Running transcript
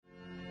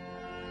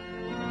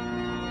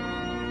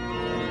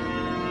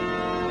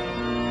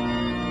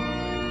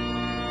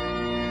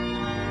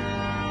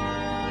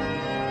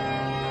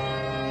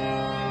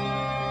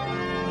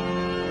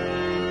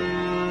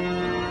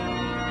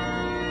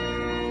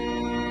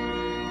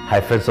Hi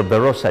friends of the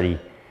Rosary,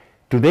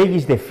 today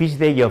is the feast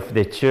day of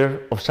the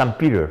Church of St.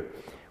 Peter.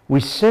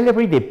 We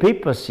celebrate the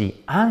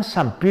papacy and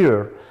St.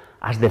 Peter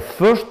as the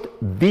first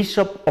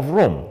bishop of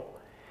Rome.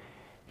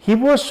 He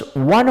was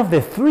one of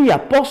the three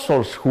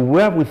apostles who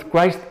were with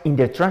Christ in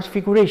the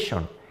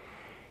Transfiguration.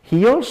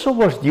 He also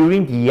was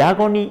during the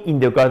agony in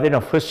the Garden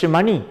of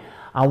Gethsemane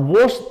and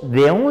was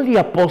the only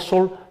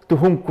apostle to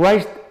whom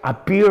Christ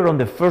appeared on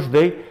the first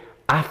day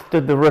after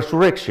the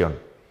resurrection.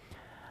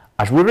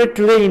 As we read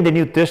today in the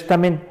New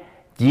Testament,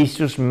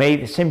 Jesus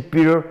made St.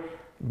 Peter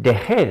the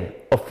head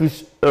of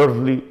his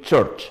early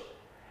church.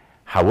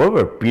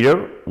 However,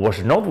 Peter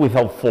was not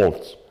without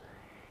faults.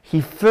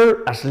 He fell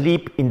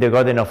asleep in the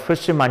Garden of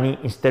Gethsemane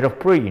instead of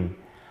praying,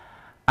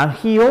 and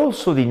he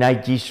also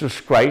denied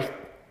Jesus Christ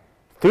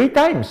 3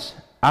 times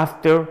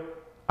after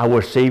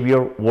our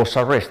Savior was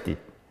arrested.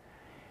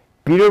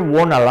 Peter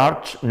won a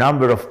large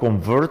number of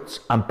converts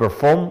and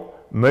performed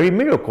many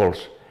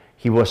miracles.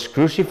 He was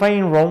crucified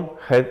in Rome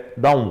head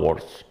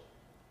downwards.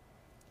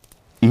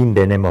 In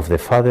the name of the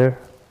Father,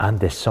 and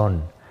the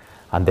Son,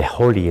 and the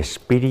Holy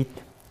Spirit,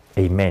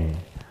 Amen.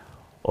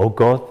 O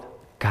God,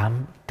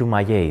 come to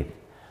my aid.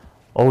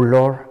 O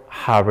Lord,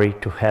 hurry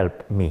to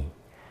help me.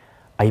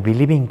 I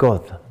believe in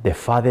God, the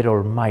Father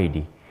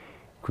Almighty,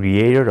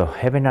 Creator of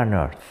heaven and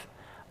earth,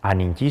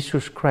 and in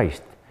Jesus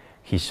Christ,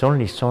 His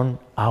only Son,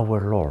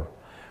 our Lord,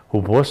 who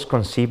was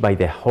conceived by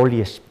the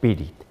Holy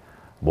Spirit,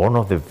 born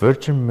of the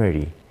Virgin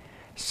Mary,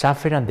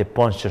 suffered under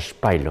Pontius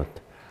Pilate,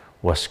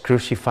 was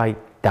crucified,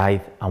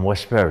 died, and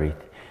was buried.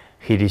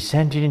 He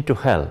descended into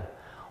hell.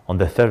 On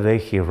the 3rd day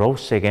he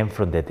rose again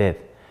from the dead,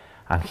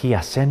 and he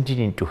ascended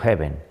into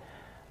heaven,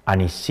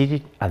 and is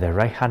seated at the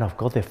right hand of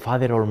God the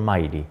Father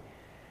Almighty.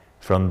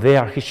 From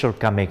there he shall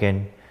come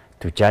again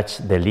to judge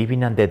the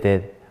living and the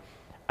dead.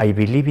 I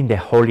believe in the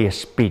Holy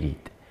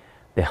Spirit,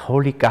 the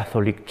Holy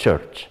Catholic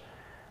Church,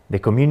 the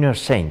communion of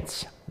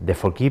saints, the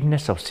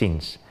forgiveness of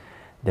sins,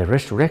 the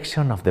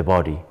resurrection of the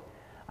body,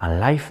 and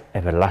life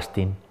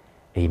everlasting.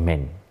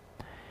 Amen.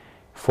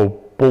 For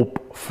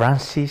Pope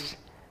Francis,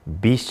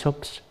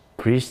 bishops,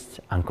 priests,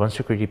 and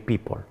consecrated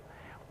people,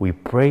 we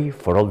pray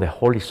for all the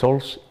holy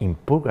souls in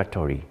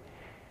purgatory.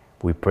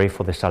 We pray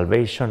for the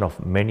salvation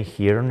of many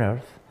here on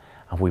earth,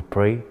 and we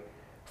pray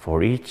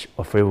for each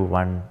of every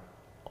one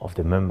of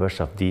the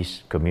members of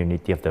this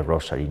community of the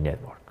Rosary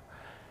Network.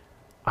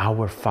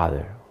 Our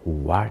Father,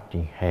 who art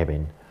in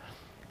heaven,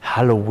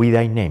 hallowed be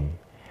thy name.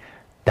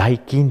 Thy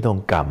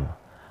kingdom come,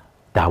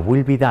 thy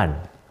will be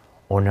done,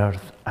 on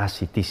earth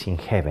as it is in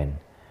heaven.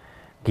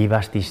 Give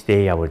us this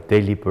day our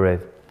daily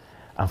bread,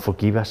 and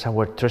forgive us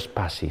our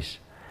trespasses,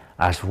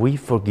 as we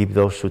forgive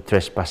those who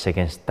trespass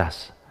against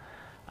us.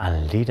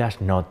 And lead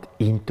us not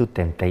into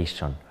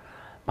temptation,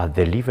 but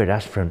deliver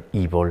us from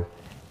evil.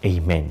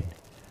 Amen.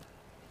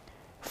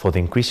 For the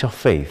increase of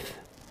faith,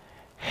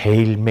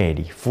 Hail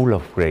Mary, full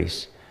of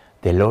grace,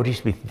 the Lord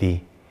is with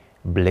thee.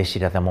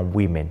 Blessed art among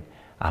women,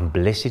 and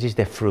blessed is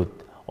the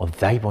fruit of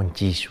thy womb,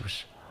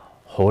 Jesus.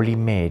 Holy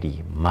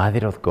Mary,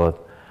 Mother of God,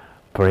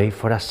 pray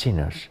for us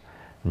sinners,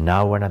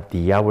 now and at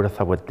the hour of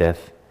our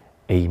death.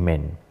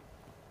 Amen.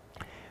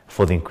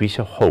 For the increase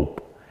of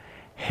hope,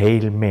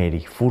 Hail Mary,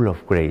 full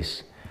of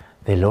grace,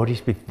 the Lord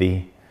is with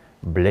thee.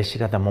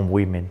 Blessed art among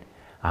women,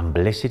 and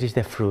blessed is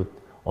the fruit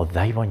of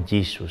thy womb,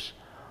 Jesus.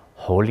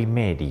 Holy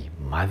Mary,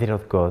 Mother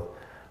of God,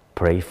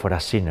 pray for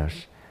us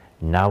sinners,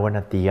 now and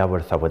at the hour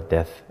of our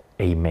death.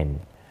 Amen.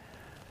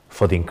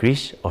 For the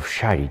increase of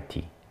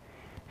charity,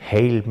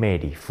 Hail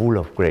Mary, full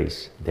of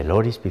grace, the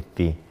Lord is with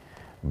thee.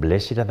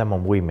 Blessed art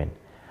among women,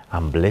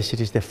 and blessed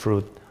is the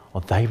fruit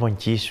of thy womb,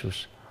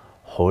 Jesus.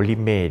 Holy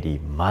Mary,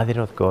 Mother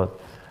of God,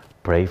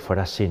 pray for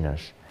us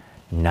sinners,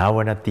 now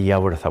and at the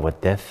hour of our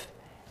death.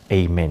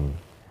 Amen.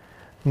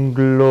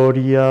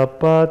 Gloria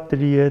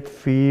Patri et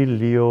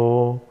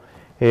Filio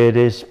et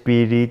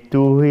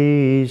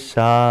Spiritui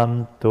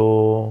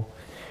Sancto,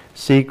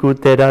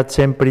 sicut erat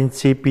in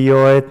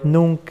principio et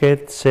nunc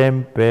et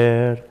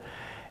semper,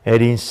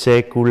 et in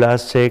saecula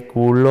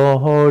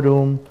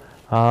saeculorum.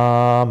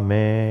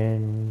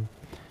 Amen.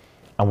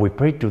 And we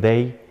pray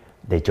today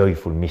the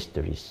joyful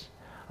mysteries.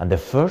 And the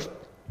first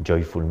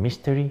joyful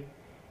mystery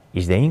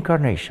is the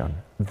Incarnation,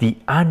 the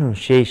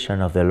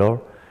Annunciation of the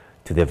Lord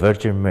to the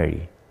Virgin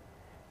Mary.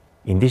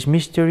 In this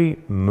mystery,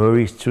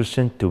 Mary is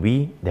chosen to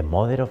be the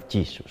mother of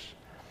Jesus.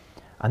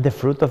 And the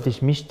fruit of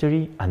this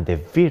mystery and the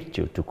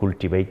virtue to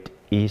cultivate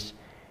is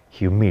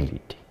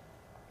humility.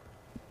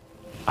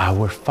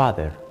 Our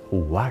Father,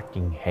 who art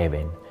in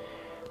heaven,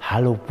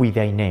 hallowed be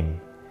thy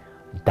name.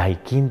 Thy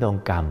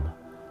kingdom come,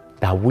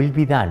 thy will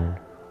be done,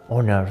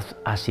 on earth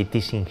as it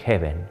is in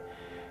heaven.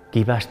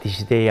 Give us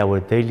this day our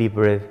daily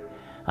bread,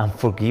 and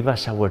forgive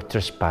us our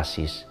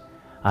trespasses,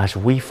 as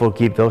we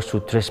forgive those who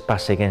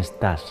trespass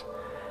against us.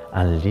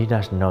 And lead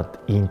us not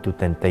into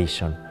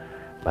temptation,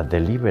 but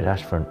deliver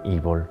us from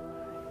evil.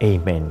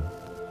 Amen.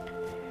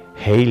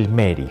 Hail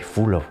Mary,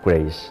 full of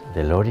grace,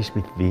 the Lord is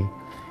with thee.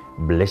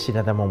 Blessed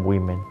art among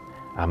women,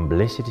 and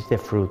blessed is the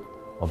fruit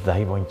of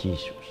thy womb,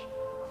 Jesus.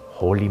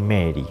 Holy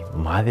Mary,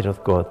 Mother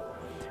of God,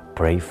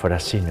 pray for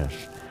us sinners,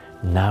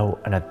 now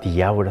and at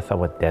the hour of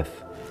our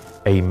death.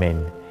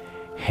 Amen.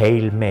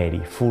 Hail Mary,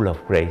 full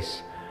of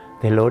grace,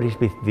 the Lord is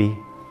with thee.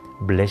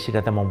 Blessed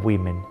art among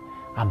women,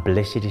 and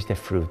blessed is the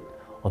fruit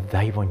of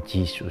thy womb,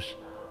 Jesus.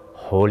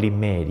 Holy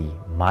Mary,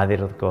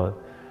 Mother of God,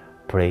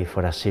 pray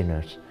for us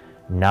sinners,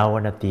 now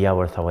and at the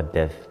hour of our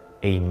death.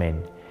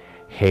 Amen.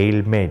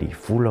 Hail Mary,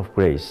 full of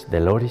grace, the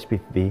Lord is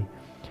with thee.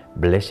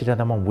 Blessed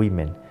art among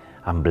women,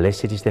 and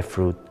blessed is the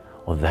fruit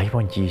of thy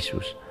womb,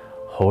 Jesus.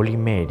 Holy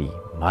Mary,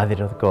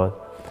 Mother of God,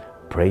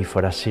 pray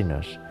for us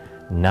sinners,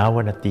 now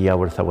and at the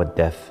hour of our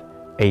death.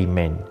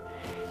 Amen.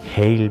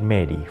 Hail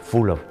Mary,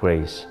 full of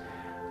grace,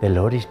 the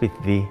Lord is with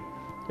thee.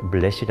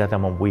 Blessed art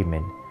among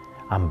women,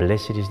 and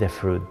blessed is the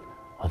fruit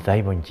of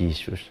thy womb,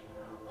 Jesus.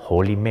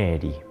 Holy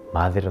Mary,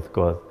 Mother of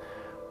God,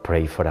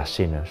 pray for us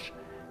sinners,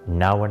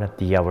 now and at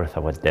the hour of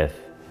our death.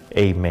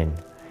 Amen.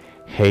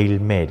 Hail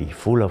Mary,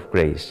 full of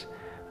grace,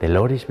 the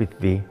Lord is with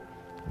thee.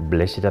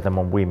 Blessed art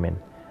among women,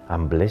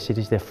 and blessed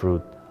is the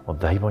fruit of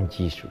thy womb,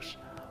 Jesus.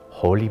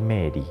 Holy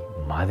Mary,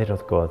 Mother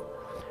of God,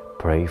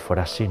 pray for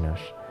us sinners,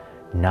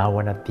 now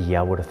and at the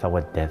hour of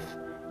our death.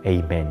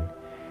 Amen.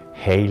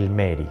 Hail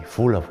Mary,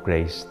 full of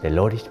grace, the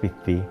Lord is with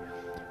thee.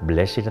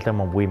 Blessed art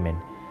among women,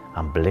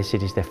 and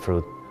blessed is the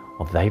fruit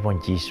of thy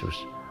womb, Jesus.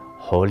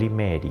 Holy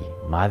Mary,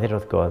 Mother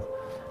of God,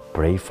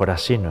 pray for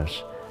us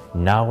sinners,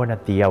 now and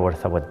at the hour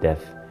of our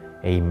death.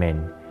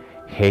 Amen.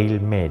 Hail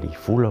Mary,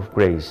 full of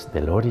grace,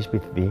 the Lord is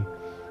with thee.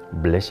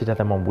 Blessed art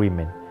among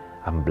women,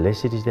 and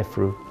blessed is the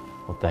fruit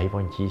of thy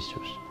womb,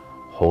 Jesus.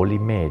 Holy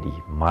Mary,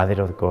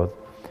 Mother of God,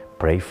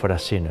 pray for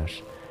us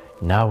sinners,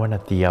 now and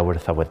at the hour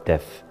of our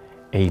death.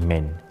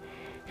 Amen.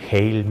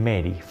 Hail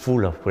Mary,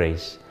 full of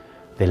grace,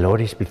 the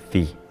Lord is with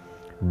thee.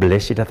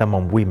 Blessed art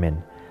among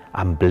women,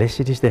 and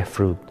blessed is the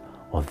fruit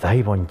of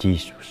thy womb,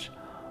 Jesus.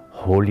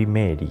 Holy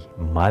Mary,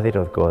 Mother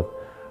of God,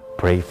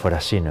 pray for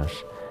us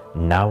sinners,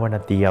 now and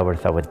at the hour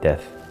of our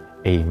death.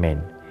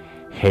 Amen.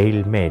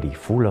 Hail Mary,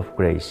 full of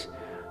grace,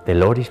 the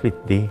Lord is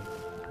with thee.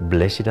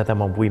 Blessed art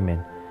among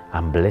women,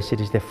 and blessed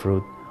is the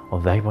fruit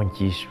of thy womb,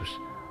 Jesus.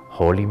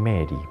 Holy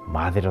Mary,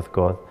 Mother of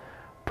God,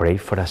 pray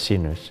for us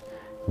sinners,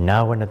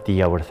 now and at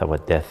the hour of our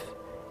death.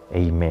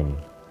 Amen.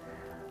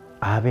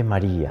 Ave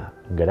Maria,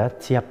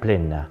 gratia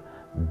plena,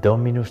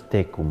 Dominus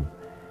tecum,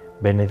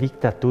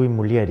 benedicta tui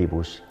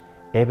mulieribus,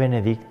 e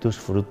benedictus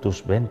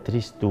fructus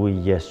ventris tui,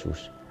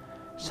 Iesus.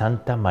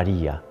 Santa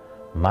Maria,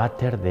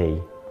 Mater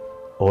Dei,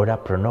 ora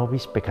pro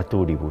nobis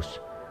peccatoribus,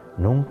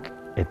 nunc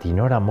et in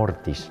hora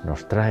mortis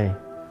nostrae.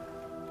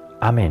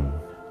 Amen.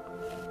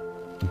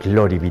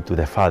 Glory be to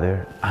the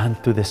Father,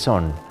 and to the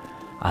Son,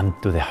 and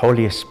to the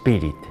Holy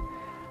Spirit,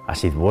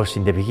 as it was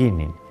in the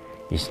beginning,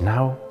 is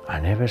now,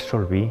 and ever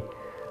shall be,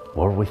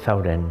 world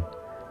without end.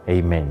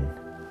 Amen.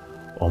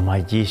 O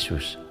my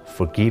Jesus,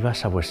 forgive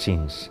us our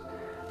sins,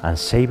 and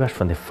save us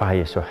from the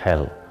fires of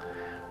hell.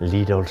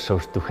 Lead all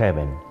souls to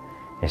heaven,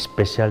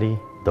 especially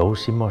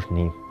those in most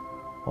need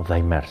of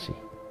thy mercy.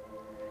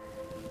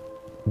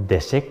 The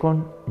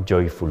second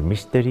joyful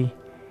mystery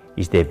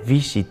is the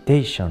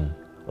visitation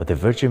of the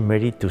Virgin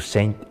Mary to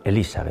Saint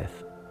Elizabeth.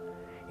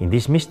 In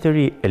this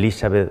mystery,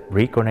 Elizabeth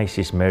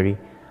recognizes Mary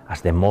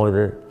as the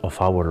mother of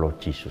our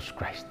Lord Jesus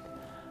Christ.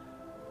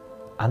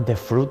 And the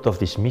fruit of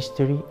this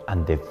mystery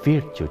and the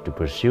virtue to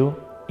pursue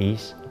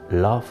is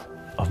love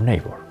of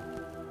neighbor.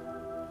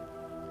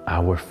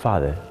 Our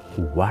Father,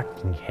 who art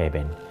in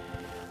heaven,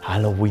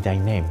 hallowed be thy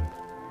name.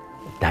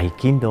 Thy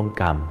kingdom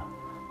come,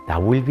 thy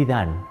will be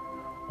done,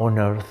 on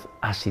earth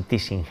as it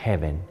is in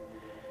heaven.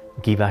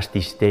 Give us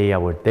this day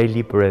our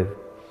daily bread,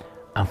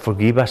 and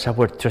forgive us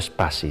our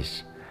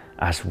trespasses,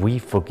 as we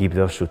forgive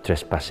those who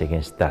trespass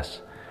against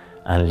us.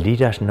 And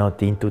lead us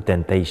not into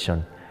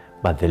temptation,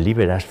 but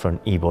deliver us from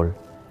evil.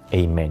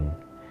 Amen.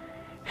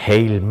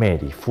 Hail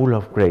Mary, full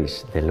of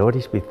grace, the Lord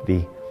is with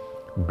thee.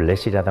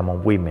 Blessed art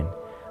among women,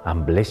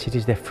 and blessed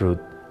is the fruit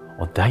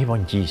of thy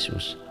womb,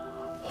 Jesus.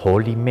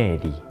 Holy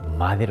Mary,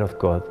 Mother of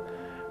God,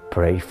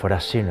 pray for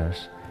us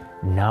sinners,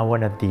 now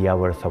and at the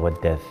hour of our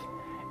death.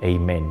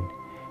 Amen.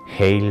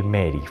 Hail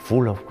Mary,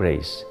 full of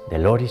grace, the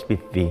Lord is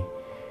with thee.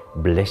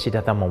 Blessed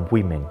art among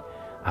women,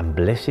 and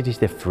blessed is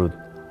the fruit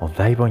of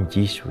thy womb,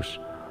 Jesus.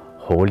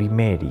 Holy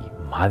Mary,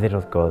 Mother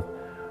of God,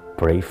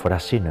 pray for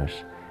us sinners,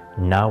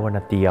 now and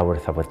at the hour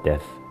of our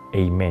death.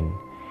 Amen.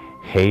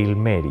 Hail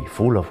Mary,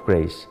 full of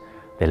grace,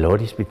 the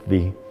Lord is with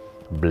thee.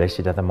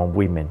 Blessed art among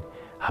women,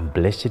 and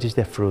blessed is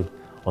the fruit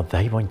of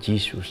thy womb,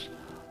 Jesus.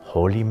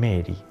 Holy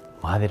Mary,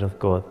 Mother of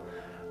God,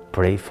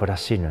 pray for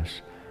us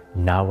sinners,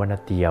 now and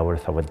at the hour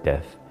of our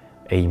death.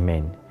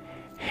 Amen.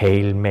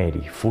 Hail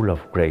Mary, full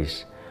of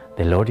grace,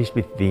 the Lord is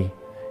with thee.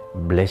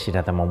 Blessed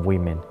art among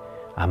women,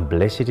 and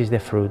blessed is the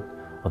fruit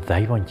of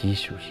thy womb,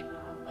 Jesus.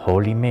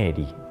 Holy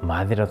Mary,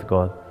 Mother of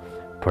God,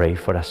 pray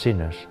for us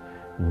sinners,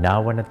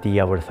 now and at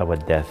the hour of our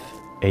death.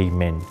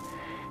 Amen.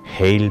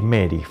 Hail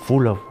Mary,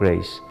 full of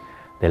grace,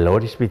 the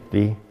Lord is with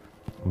thee.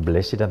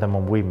 Blessed art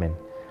among women,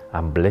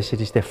 and blessed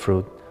is the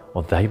fruit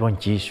of thy womb,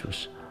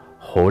 Jesus.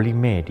 Holy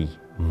Mary,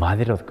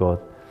 Mother of God,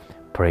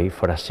 pray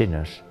for us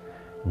sinners,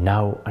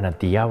 now and at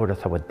the hour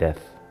of our death.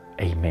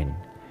 Amen.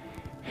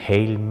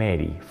 Hail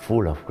Mary,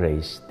 full of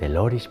grace, the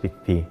Lord is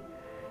with thee.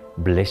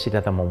 Blessed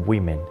art among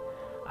women,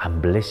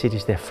 and blessed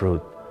is the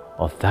fruit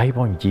of thy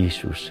womb,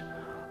 Jesus.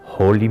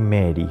 Holy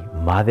Mary,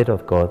 Mother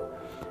of God,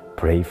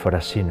 pray for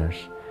us sinners,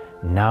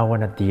 now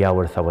and at the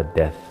hour of our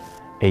death.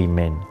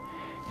 Amen.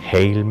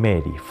 Hail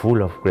Mary,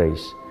 full of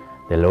grace,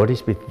 the Lord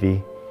is with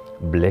thee.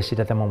 Blessed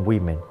art among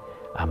women,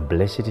 and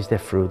blessed is the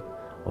fruit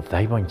of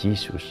thy womb,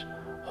 Jesus.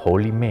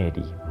 Holy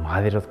Mary,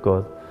 Mother of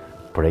God,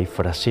 pray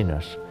for us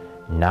sinners,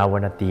 now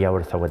and at the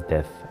hour of our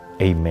death.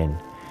 Amen.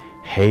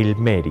 Hail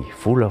Mary,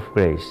 full of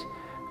grace,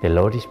 the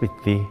Lord is with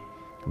thee.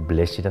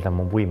 Blessed art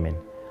among women,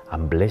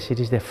 and blessed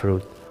is the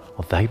fruit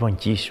of thy womb,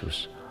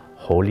 Jesus.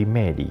 Holy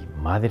Mary,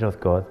 Mother of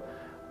God,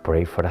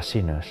 pray for us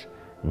sinners,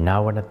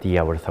 now and at the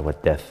hour of our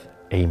death.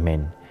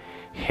 Amen.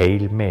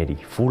 Hail Mary,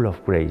 full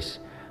of grace,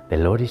 the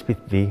Lord is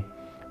with thee.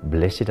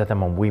 Blessed art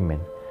among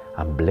women,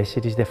 and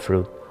blessed is the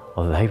fruit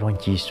of thy womb,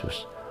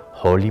 Jesus.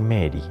 Holy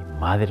Mary,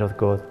 Mother of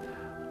God,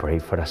 pray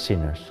for us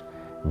sinners,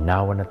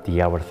 now and at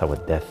the hour of our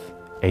death.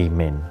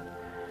 Amen.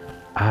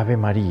 Ave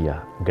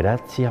Maria,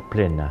 gratia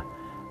plena,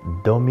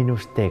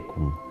 Dominus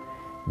tecum,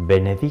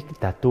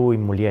 benedicta tu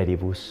in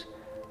mulieribus,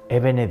 e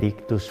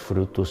benedictus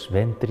fructus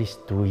ventris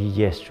tui,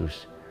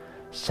 Iesus.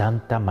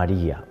 Santa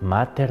Maria,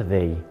 Mater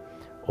Dei,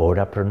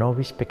 ora pro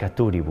nobis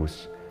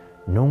peccatoribus,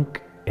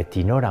 nunc et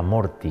in hora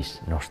mortis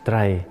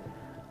nostrae.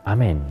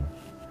 Amen.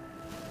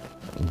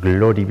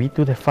 Glory be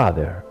to the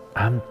Father,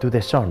 and to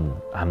the Son,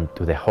 and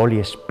to the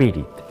Holy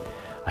Spirit,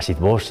 as it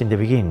was in the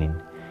beginning,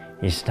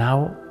 is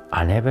now,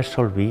 and ever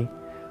shall be,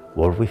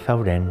 world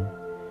without end.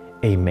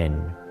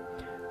 Amen.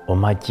 O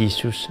my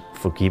Jesus,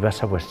 forgive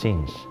us our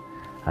sins,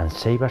 and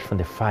save us from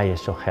the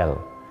fires of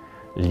hell.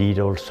 Lead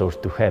all souls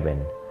to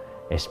heaven,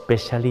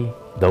 especially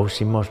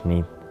those in most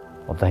need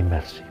of thy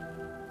mercy.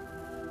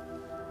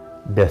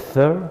 The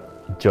third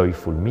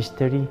joyful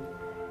mystery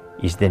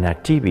is the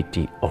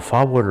Nativity of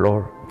our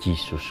Lord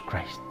Jesus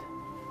Christ.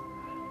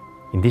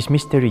 In this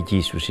mystery,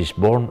 Jesus is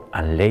born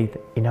and laid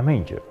in a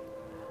manger.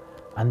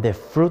 And the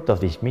fruit of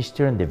this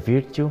mystery and the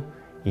virtue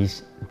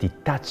is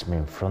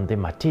detachment from the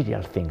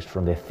material things,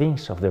 from the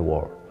things of the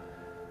world,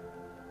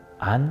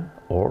 and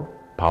or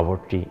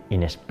poverty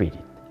in spirit.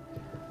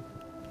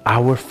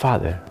 Our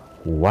Father,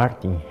 who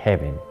art in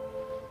heaven,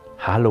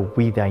 hallowed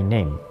be thy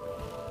name.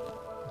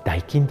 Thy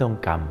kingdom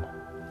come,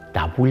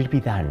 thy will be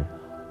done,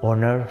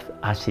 on earth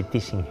as it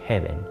is in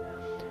heaven.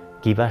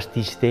 Give us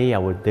this day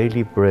our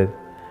daily bread,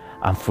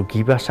 and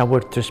forgive us our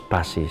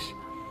trespasses,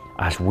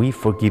 as we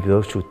forgive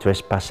those who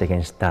trespass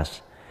against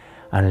us.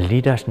 And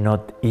lead us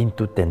not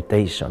into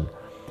temptation,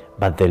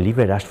 but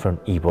deliver us from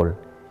evil.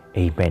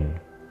 Amen.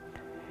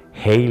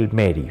 Hail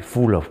Mary,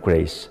 full of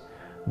grace,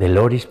 the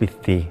Lord is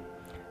with thee.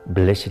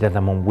 Blessed art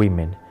among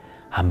women,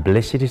 and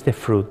blessed is the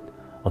fruit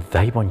of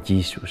thy womb,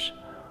 Jesus.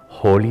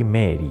 Holy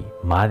Mary,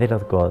 Mother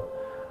of God,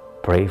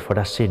 pray for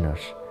us sinners,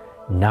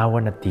 now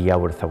and at the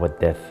hour of our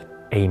death.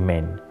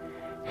 Amen.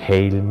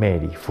 Hail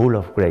Mary, full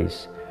of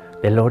grace,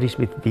 the Lord is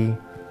with thee.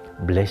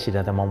 Blessed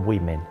art among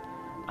women,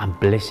 and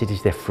blessed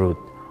is the fruit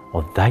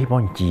of thy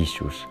womb,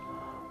 Jesus.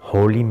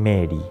 Holy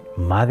Mary,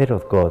 Mother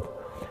of God,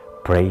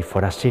 pray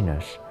for us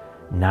sinners,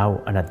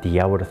 now and at the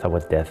hour of our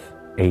death.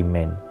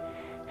 Amen.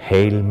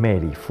 Hail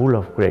Mary, full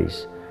of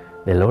grace,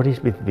 the Lord is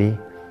with thee.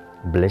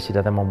 Blessed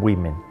art among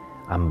women,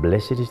 and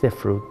blessed is the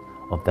fruit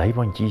of thy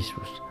womb,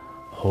 Jesus.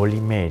 Holy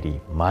Mary,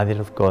 Mother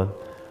of God,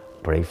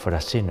 pray for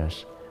us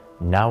sinners,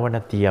 now and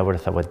at the hour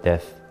of our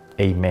death.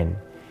 Amen.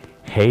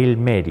 Hail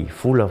Mary,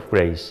 full of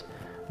grace,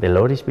 the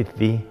Lord is with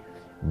thee.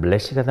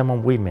 Blessed art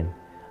among women,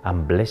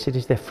 and blessed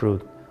is the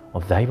fruit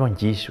of thy womb,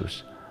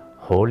 Jesus.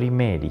 Holy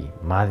Mary,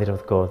 Mother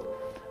of God,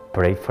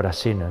 pray for us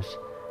sinners,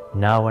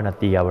 now and at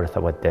the hour of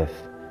our death.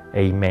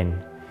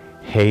 Amen.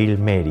 Hail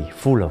Mary,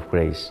 full of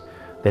grace,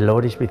 the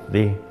Lord is with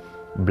thee.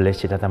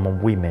 Blessed art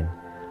among women,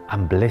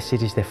 and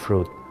blessed is the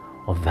fruit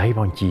of thy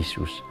womb,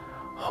 Jesus.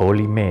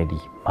 Holy Mary,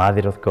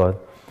 Mother of God,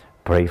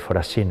 pray for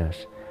us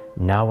sinners,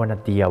 now and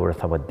at the hour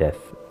of our death.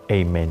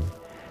 Amen.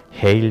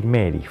 Hail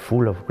Mary,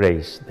 full of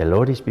grace, the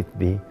Lord is with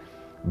thee.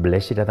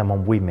 Blessed art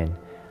among women,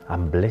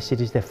 and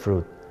blessed is the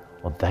fruit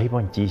of thy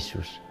womb,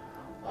 Jesus.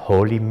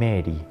 Holy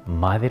Mary,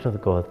 Mother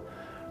of God,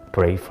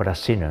 pray for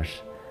us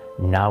sinners,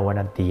 now and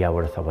at the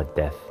hour of our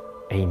death.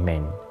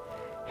 Amen.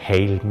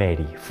 Hail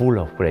Mary, full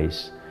of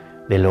grace,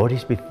 the Lord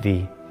is with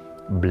thee.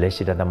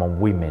 Blessed art among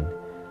women,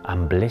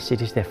 and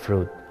blessed is the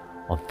fruit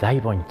of thy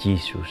womb,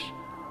 Jesus.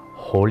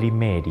 Holy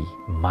Mary,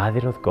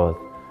 Mother of God,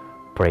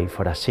 pray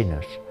for us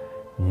sinners,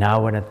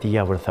 now and at the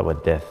hour of our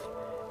death.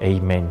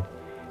 Amen.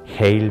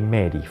 Hail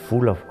Mary,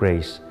 full of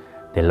grace,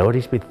 the Lord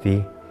is with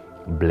thee.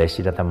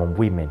 Blessed art among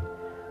women,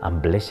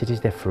 and blessed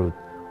is the fruit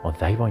of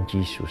thy womb,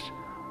 Jesus.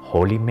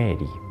 Holy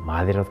Mary,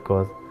 Mother of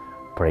God,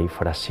 pray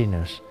for us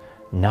sinners,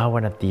 now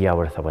and at the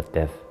hour of our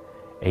death.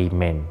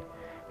 Amen.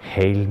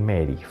 Hail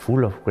Mary,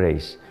 full of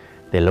grace,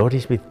 the Lord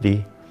is with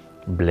thee.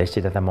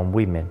 Blessed art among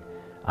women,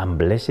 and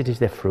blessed is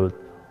the fruit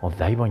of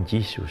thy womb,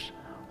 Jesus.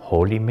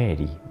 Holy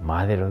Mary,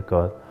 Mother of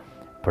God,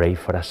 pray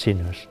for us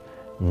sinners,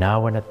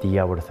 now and at the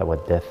hour of our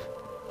death.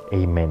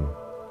 Amen.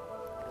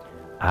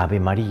 Ave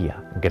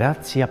Maria,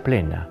 gratia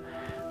plena,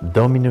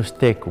 Dominus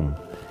tecum,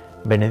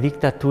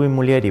 benedicta tui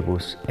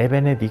mulieribus, et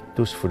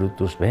benedictus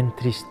fructus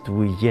ventris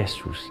tui,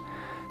 Iesus.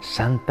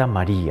 Santa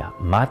Maria,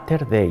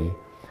 Mater Dei,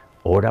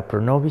 ora pro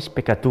nobis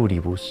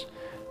peccatoribus,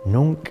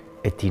 nunc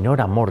et in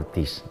hora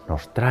mortis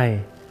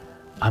nostrae.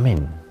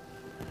 Amen.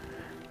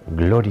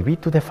 Glory be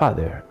to the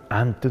Father,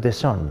 and to the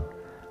Son,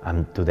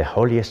 and to the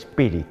Holy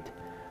Spirit,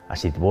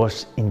 as it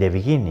was in the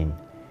beginning,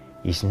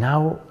 is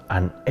now,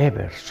 and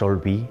ever shall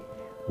be,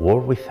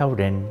 world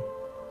without end.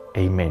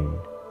 Amen.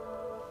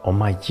 O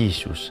my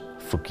Jesus,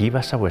 forgive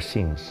us our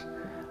sins,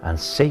 and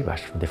save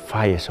us from the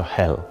fires of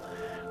hell.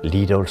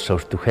 Lead all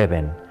souls to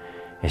heaven,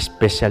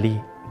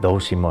 especially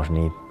those in most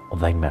need of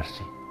thy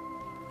mercy.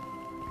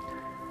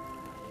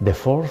 The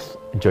fourth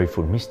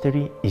joyful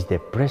mystery is the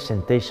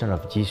presentation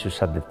of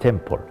Jesus at the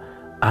temple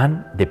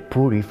and the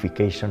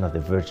purification of the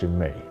Virgin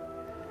Mary.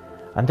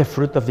 And the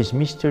fruit of this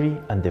mystery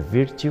and the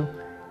virtue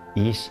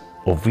is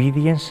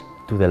obedience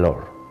to the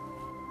Lord.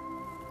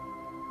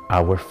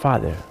 Our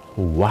Father,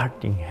 who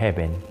art in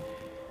heaven,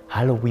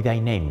 hallowed be thy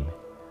name.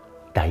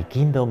 Thy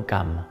kingdom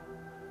come,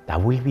 thy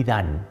will be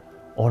done,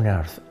 on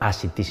earth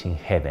as it is in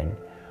heaven.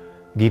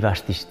 Give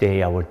us this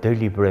day our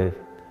daily bread,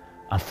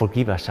 and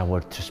forgive us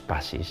our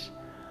trespasses,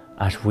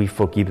 as we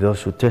forgive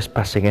those who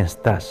trespass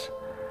against us.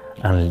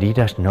 And lead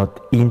us not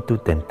into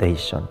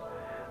temptation,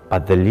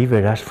 but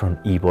deliver us from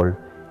evil.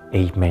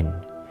 Amen.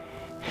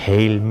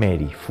 Hail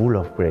Mary, full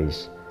of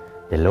grace,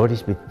 the Lord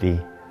is with thee.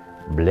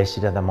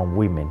 Blessed art thou among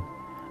women,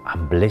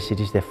 and blessed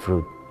is the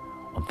fruit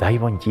of thy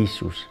womb,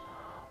 Jesus.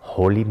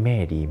 Holy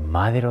Mary,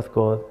 Mother of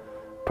God,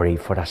 pray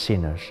for us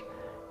sinners,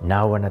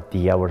 now and at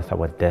the hour of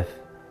our death.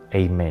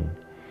 Amen.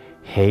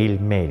 Hail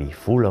Mary,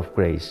 full of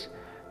grace,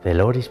 the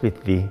Lord is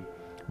with thee.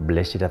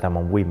 Blessed art thou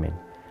among women,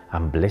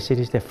 and blessed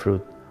is the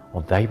fruit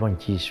of thy womb,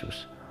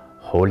 Jesus.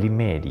 Holy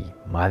Mary,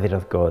 Mother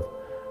of God,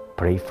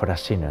 pray for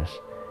us sinners,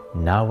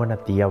 now and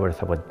at the hour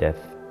of our death.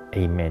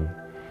 Amen.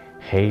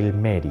 Hail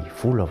Mary,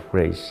 full of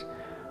grace,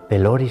 the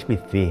Lord is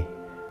with thee.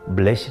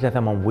 Blessed art thou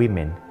among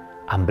women,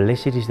 and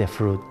blessed is the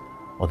fruit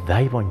of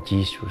thy womb,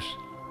 Jesus.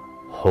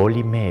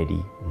 Holy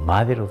Mary,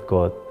 Mother of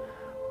God,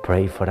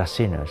 pray for us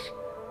sinners,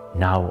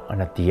 now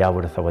and at the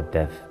hour of our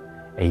death.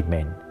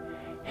 Amen.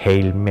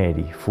 Hail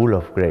Mary, full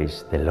of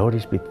grace, the Lord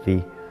is with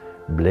thee.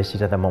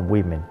 Blessed art thou among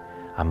women,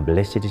 and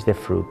blessed is the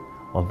fruit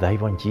of thy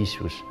womb,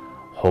 Jesus.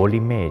 Holy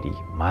Mary,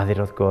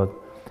 Mother of God,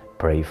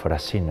 pray for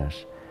us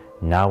sinners,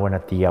 now and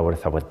at the hour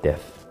of our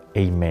death.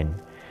 Amen.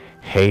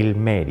 Hail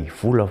Mary,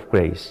 full of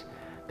grace,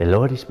 the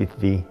Lord is with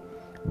thee.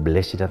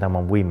 Blessed art thou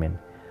among women,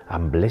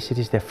 and blessed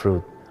is the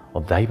fruit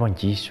of thy womb,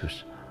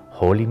 Jesus.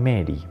 Holy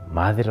Mary,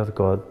 Mother of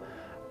God,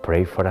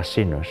 pray for us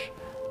sinners,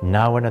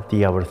 now and at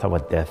the hour of our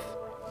death.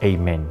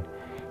 Amen.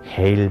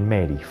 Hail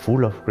Mary,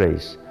 full of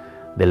grace,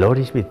 the Lord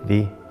is with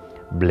thee.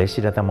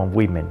 Blessed art thou among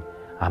women,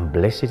 and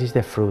blessed is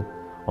the fruit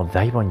of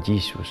thy womb,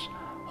 Jesus.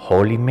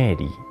 Holy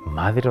Mary,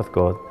 Mother of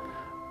God,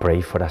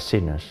 pray for us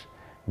sinners,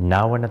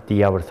 now and at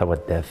the hour of our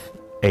death.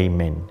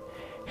 Amen.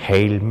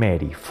 Hail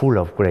Mary, full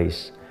of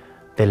grace,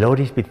 the Lord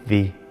is with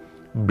thee.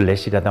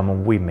 Blessed art thou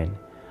among women,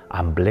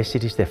 and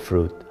blessed is the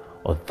fruit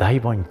of thy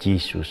womb,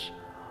 Jesus.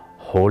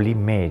 Holy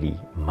Mary,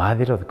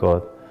 Mother of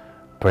God,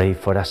 pray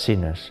for us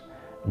sinners,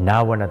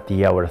 now and at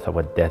the hour of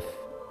our death.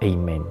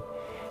 Amen.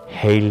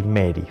 Hail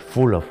Mary,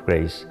 full of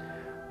grace,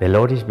 the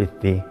Lord is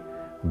with thee.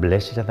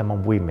 Blessed art thou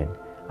among women,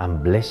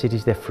 and blessed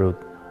is the fruit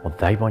of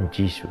thy womb,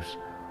 Jesus.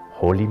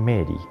 Holy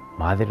Mary,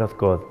 Mother of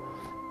God,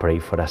 pray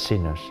for us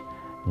sinners,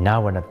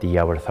 now and at the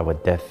hour of our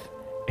death.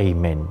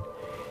 Amen.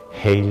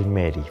 Hail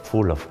Mary,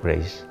 full of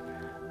grace,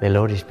 the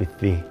Lord is with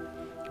thee.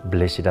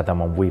 Blessed art thou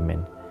among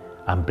women,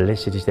 and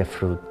blessed is the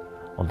fruit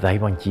of thy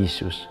womb,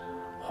 Jesus.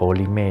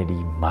 Holy Mary,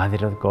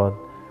 Mother of God,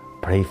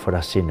 pray for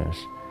us sinners,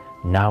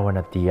 now and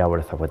at the hour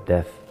of our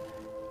death.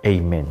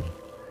 Amen.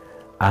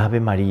 Ave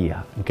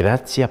Maria,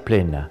 gratia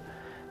plena,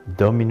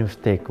 Dominus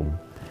tecum,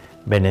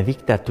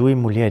 benedicta tui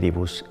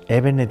mulieribus,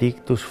 et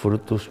benedictus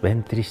fructus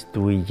ventris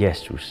tui,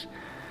 Iesus.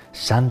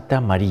 Santa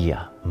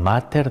Maria,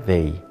 Mater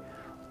Dei,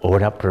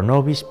 ora pro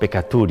nobis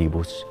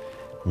peccatoribus,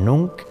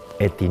 nunc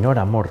et in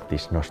hora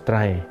mortis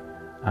nostrae.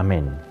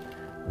 Amen.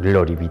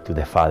 Glory be to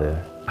the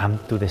Father, and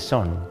to the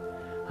Son,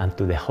 and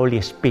to the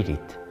Holy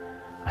Spirit,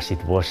 as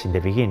it was in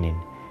the beginning,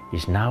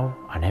 is now,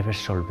 and ever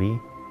shall be,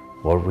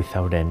 world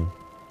without end.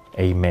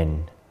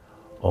 Amen.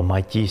 O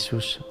my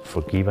Jesus,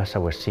 forgive us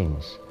our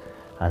sins,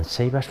 and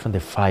save us from the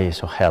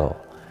fires of hell.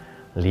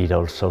 Lead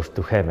all souls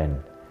to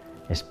heaven,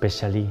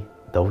 especially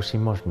those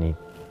in most need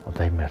of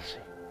thy mercy.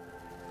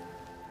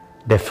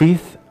 The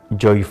fifth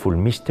joyful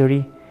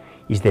mystery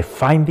is the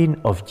finding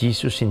of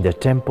Jesus in the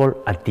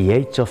temple at the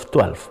age of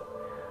 12.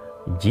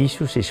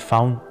 Jesus is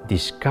found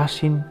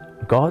discussing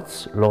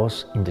God's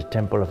laws in the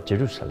temple of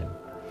Jerusalem.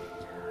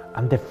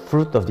 And the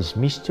fruit of this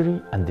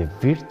mystery and the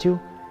virtue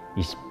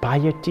is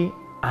piety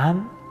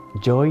and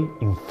joy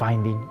in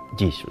finding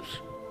Jesus.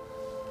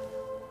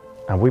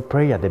 And we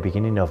pray at the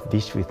beginning of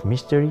this fifth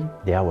mystery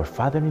the Our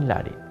Father in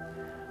Latin.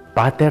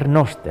 Pater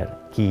noster,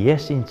 qui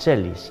es in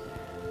celis,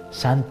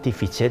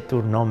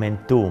 sanctificetur nomen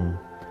tuum,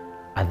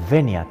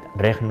 adveniat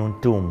regnum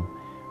tuum,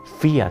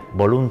 fiat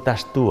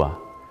voluntas tua,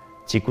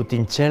 sicut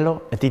in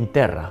cielo et in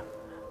terra.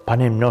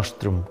 Panem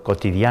nostrum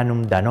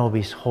quotidianum da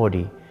nobis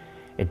hodie,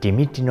 et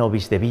dimitti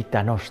nobis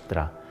debita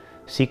nostra,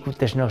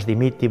 sicut es nos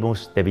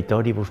dimittimus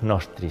debitoribus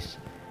nostris,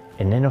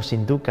 et ne nos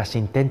inducas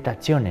in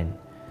tentationem,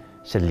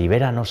 sed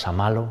libera nos a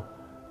malo.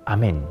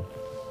 Amen.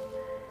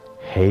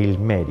 Hail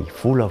Mary,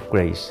 full of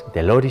grace,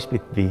 the Lord is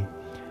with thee.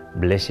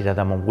 Blessed art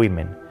thou among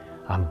women,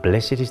 and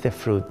blessed is the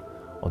fruit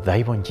of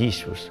thy womb,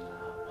 Jesus.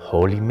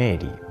 Holy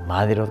Mary,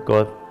 Mother of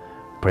God,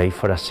 pray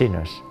for us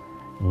sinners,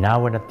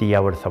 now and at the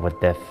hour of our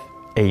death.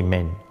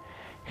 Amen.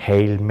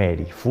 Hail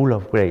Mary, full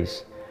of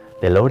grace,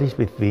 the Lord is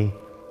with thee.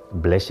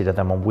 Blessed art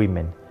thou among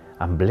women,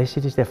 and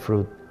blessed is the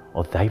fruit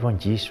of thy womb,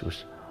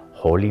 Jesus.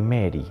 Holy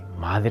Mary,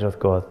 Mother of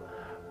God,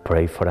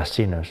 pray for us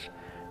sinners,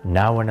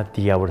 now and at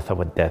the hour of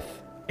our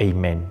death.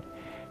 Amen.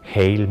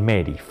 Hail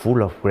Mary,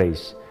 full of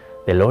grace,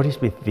 the Lord is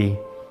with thee.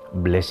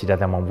 Blessed art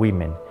thou among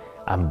women,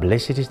 and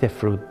blessed is the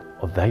fruit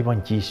of thy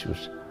womb,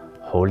 Jesus.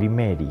 Holy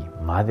Mary,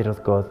 Mother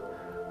of God,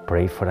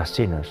 pray for us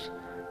sinners,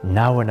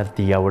 now and at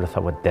the hour of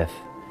our death.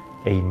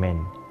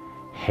 Amen.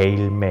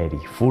 Hail Mary,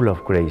 full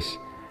of grace,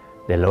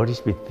 the Lord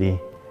is with thee.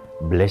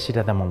 Blessed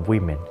art thou among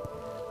women,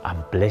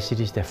 and blessed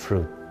is the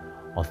fruit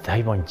of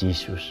thy womb,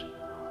 Jesus.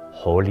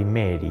 Holy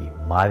Mary,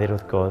 Mother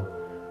of God,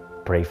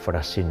 pray for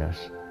us sinners,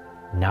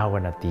 now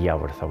and at the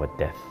hour of our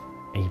death.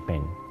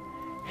 Amen.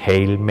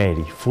 Hail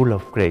Mary, full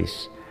of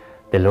grace,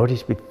 the Lord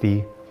is with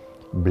thee.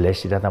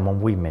 Blessed art thou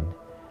among women,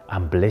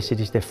 and blessed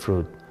is the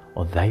fruit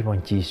of thy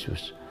womb,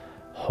 Jesus.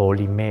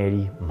 Holy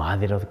Mary,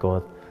 Mother of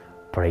God,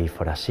 pray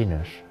for us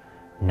sinners,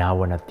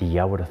 now and at the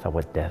hour of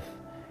our death.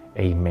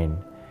 Amen.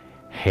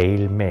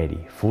 Hail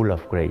Mary, full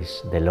of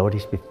grace, the Lord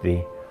is with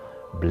thee.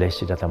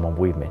 Blessed art thou among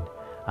women,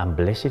 and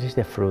blessed is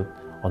the fruit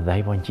of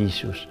thy womb,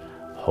 Jesus.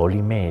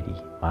 Holy Mary,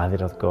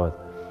 Mother of God,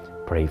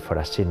 pray for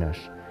us sinners,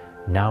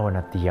 now and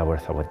at the hour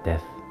of our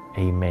death.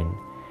 Amen.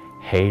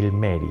 Hail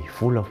Mary,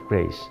 full of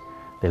grace,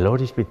 the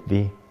Lord is with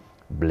thee.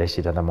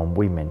 Blessed art thou among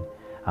women,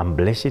 and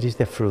blessed is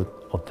the fruit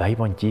of thy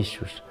womb,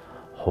 Jesus.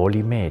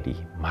 Holy Mary,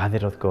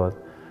 Mother of God,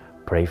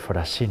 pray for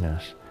us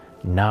sinners,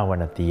 now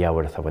and at the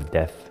hour of our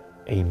death.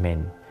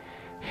 Amen.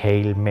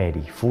 Hail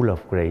Mary, full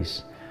of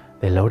grace,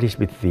 the Lord is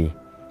with thee.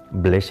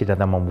 Blessed art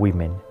thou among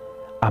women,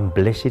 and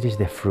blessed is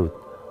the fruit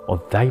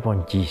of thy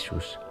womb,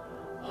 Jesus.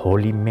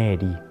 Holy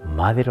Mary,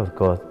 Mother of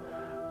God,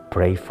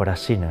 pray for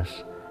us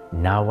sinners,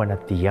 now and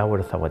at the hour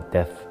of our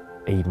death.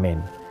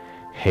 Amen.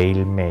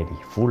 Hail Mary,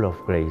 full of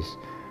grace,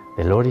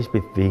 the Lord is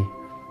with thee.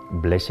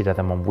 Blessed art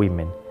thou among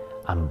women,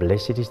 and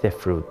blessed is the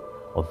fruit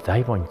of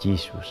thy womb,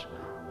 Jesus.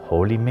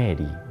 Holy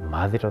Mary,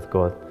 Mother of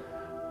God,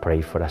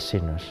 pray for us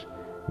sinners,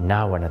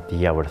 now and at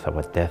the hour of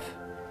our death.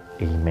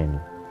 Amen.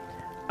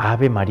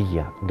 Ave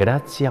Maria,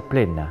 gratia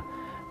plena,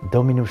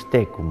 Dominus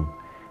tecum,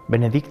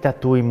 benedicta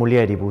tui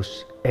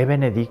mulieribus, e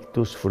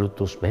benedictus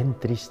fructus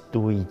ventris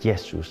tui,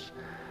 Iesus.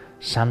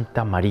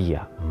 Santa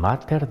Maria,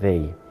 Mater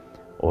Dei,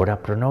 ora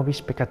pro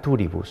nobis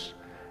peccaturibus,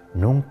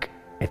 nunc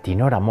et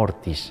in hora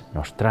mortis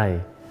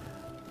nostrae.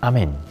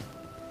 Amen.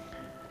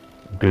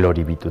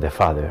 Glory be to the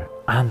Father,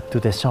 and to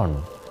the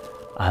Son,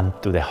 and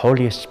to the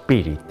Holy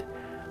Spirit,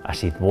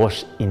 as it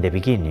was in the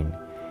beginning,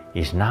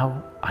 is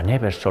now, and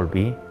ever shall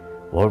be,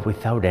 world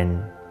without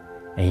end.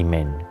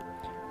 Amen.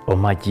 O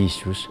my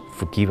Jesus,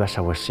 forgive us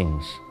our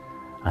sins,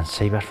 and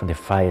save us from the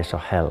fires of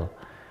hell.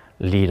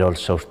 Lead all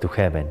souls to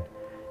heaven,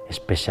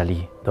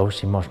 especially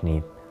those in most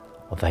need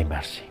of thy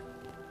mercy.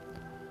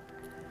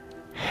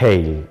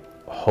 Hail,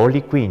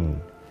 Holy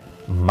Queen,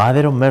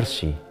 Mother of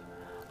Mercy,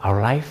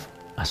 our life,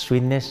 our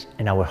sweetness,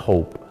 and our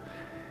hope.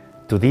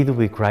 To thee do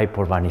we cry,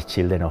 poor banished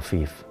children of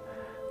Eve.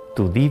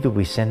 To thee do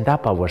we send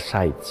up our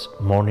sighs,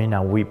 mourning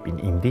and weeping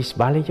in this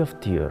valley of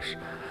tears.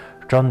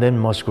 Turn then,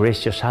 most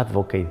gracious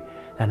Advocate,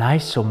 thine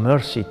eyes of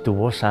mercy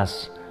towards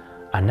us,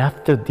 and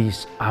after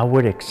this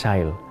our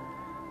exile,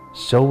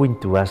 sow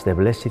into us the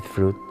blessed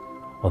fruit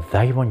of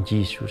thy womb,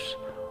 Jesus.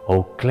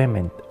 O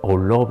clement, O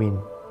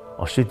loving,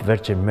 O sweet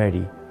Virgin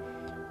Mary,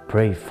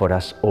 pray for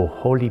us, O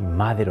Holy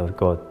Mother of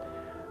God,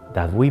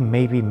 that we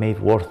may be made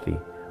worthy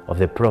of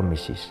the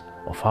promises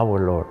of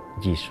our Lord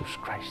Jesus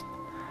Christ.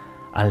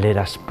 And let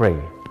us pray.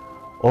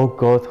 O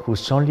God,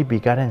 whose only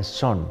begotten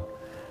Son,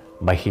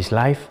 by his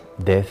life,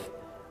 death,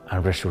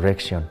 and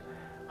resurrection,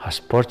 has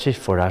purchased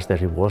for us the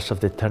rewards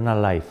of the eternal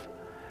life,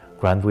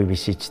 grant, we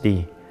beseech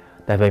thee,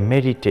 that by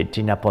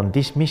meditating upon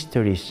these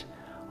mysteries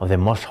of the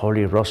most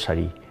holy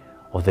Rosary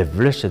of the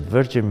Blessed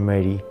Virgin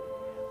Mary,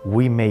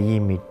 we may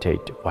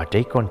imitate what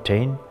they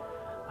contain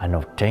and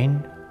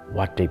obtain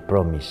what they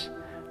promise,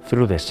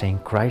 through the same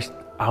Christ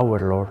our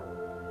Lord.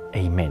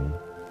 Amen.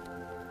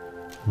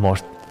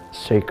 Most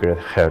Sacred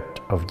Heart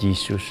of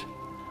Jesus,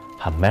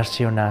 have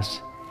mercy on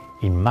us.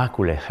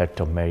 Immaculate Heart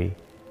of Mary,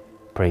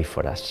 pray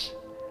for us.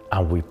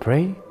 And we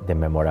pray the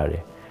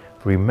Memorare.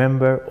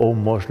 Remember, O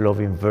most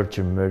loving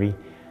Virgin Mary,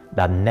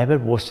 that never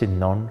was it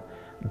known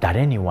that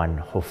anyone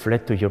who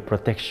fled to your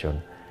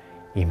protection,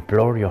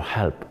 implored your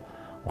help,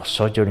 or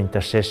sought your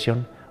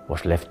intercession,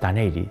 was left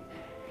unaided.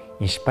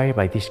 Inspired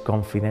by this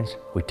confidence,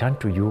 we turn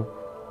to you,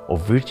 O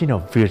Virgin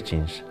of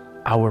Virgins,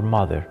 our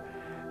Mother.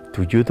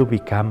 To you do we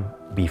come,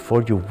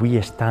 before you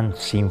we stand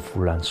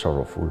sinful and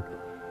sorrowful.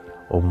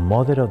 O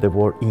Mother of the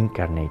Word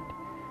incarnate,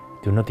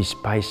 do not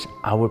despise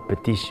our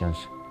petitions,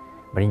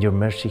 but in your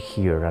mercy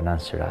hear and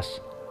answer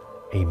us.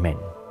 Amen.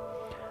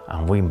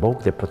 And we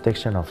invoke the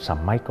protection of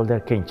Saint Michael the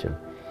Archangel.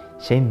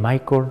 Saint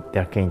Michael the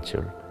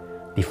Archangel,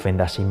 defend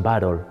us in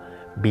battle,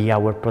 be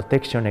our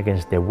protection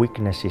against the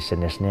weaknesses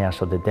and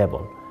snares of the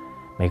devil.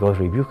 May God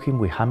rebuke him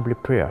with humble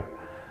prayer.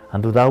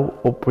 And do thou,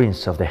 O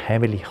Prince of the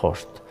heavenly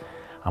host,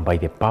 and by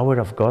the power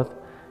of God,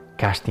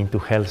 cast into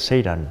hell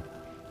Satan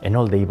and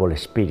all the evil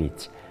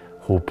spirits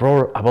who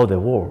prowl about the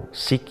world,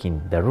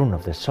 seeking the ruin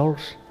of the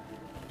souls.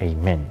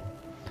 Amen.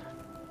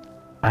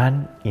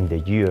 And in the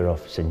year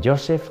of Saint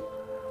Joseph,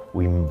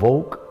 we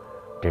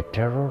invoke the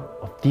terror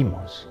of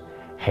demons.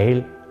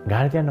 Hail,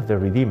 guardian of the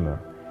Redeemer,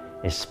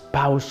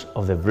 spouse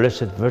of the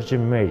Blessed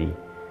Virgin Mary.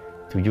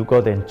 To you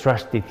God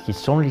entrusted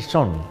his only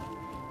Son.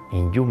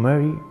 In you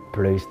Mary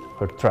placed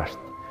her trust.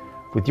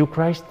 With you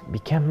Christ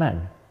became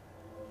man.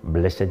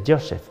 Blessed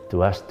Joseph,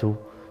 to us too,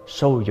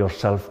 show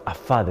yourself a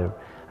father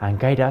and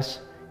guide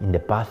us in the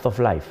path of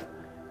life.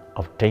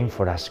 Obtain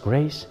for us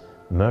grace,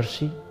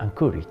 mercy, and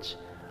courage,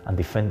 and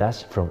defend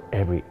us from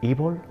every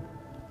evil.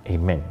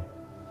 Amen.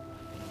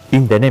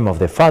 In the name of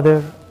the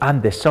Father,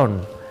 and the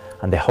Son,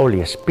 and the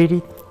Holy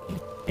Spirit.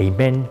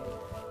 Amen.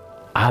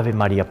 Ave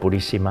María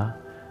Purísima,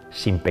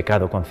 sin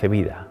pecado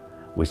concebida,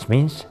 which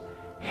means,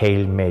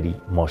 Hail Mary,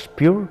 most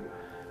pure,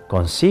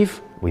 conceived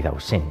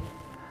without sin.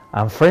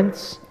 And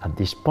friends, at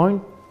this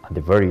point, at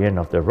the very end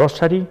of the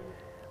Rosary,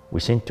 we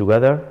sing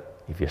together,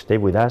 if you stay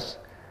with us,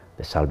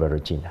 the Salve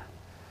Regina.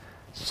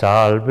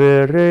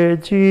 Salve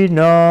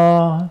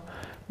Regina,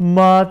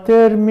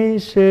 Mater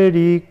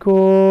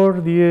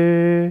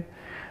misericordiae,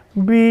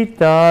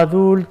 vita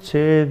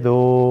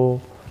dulcedo,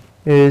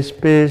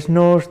 spes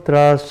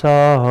nostra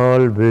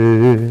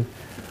salve.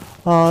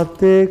 A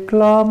te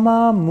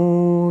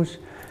clamamus,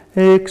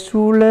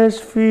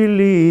 exules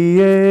filii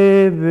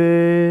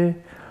Eve,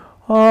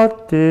 a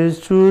te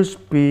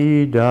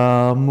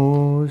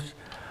suspiramus,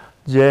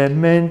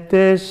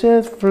 gementes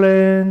et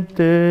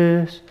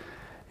flentes,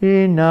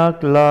 in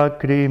ac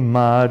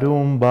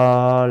lacrimarum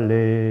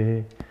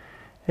vale.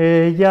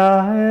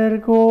 Ella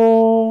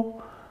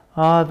ergo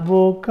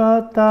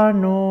advocata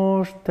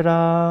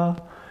nostra,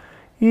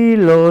 y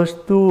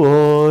los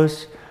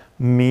tuos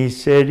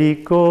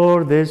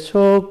misericordes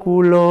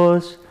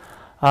oculos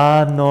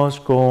a nos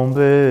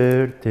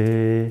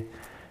converte.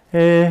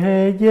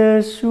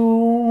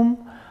 Jesum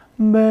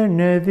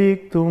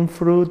benedictum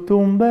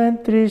fructum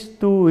ventris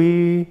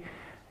tui,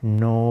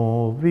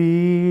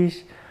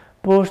 nobis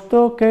post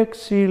hoc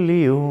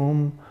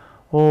exilium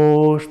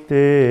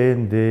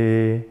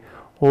ostende.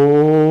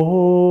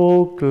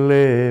 O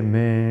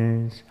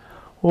clemens,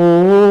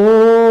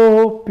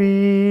 o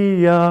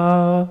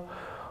pia,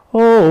 o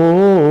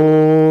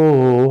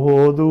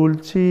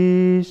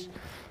dulcis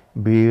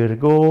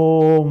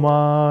Virgo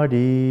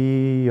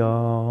Maria.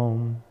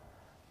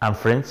 And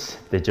friends,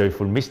 the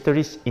joyful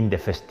mysteries in the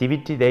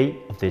festivity day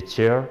of the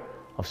Church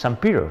of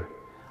St. Peter,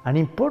 an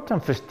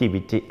important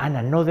festivity and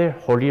another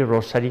Holy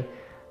Rosary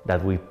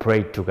that we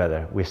pray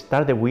together. We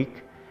start the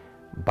week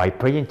by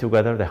praying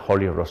together the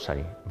Holy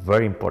Rosary,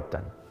 very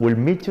important. We'll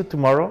meet you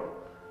tomorrow.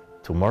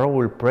 Tomorrow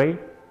we'll pray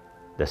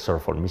the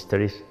sorrowful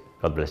mysteries.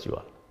 God bless you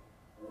all.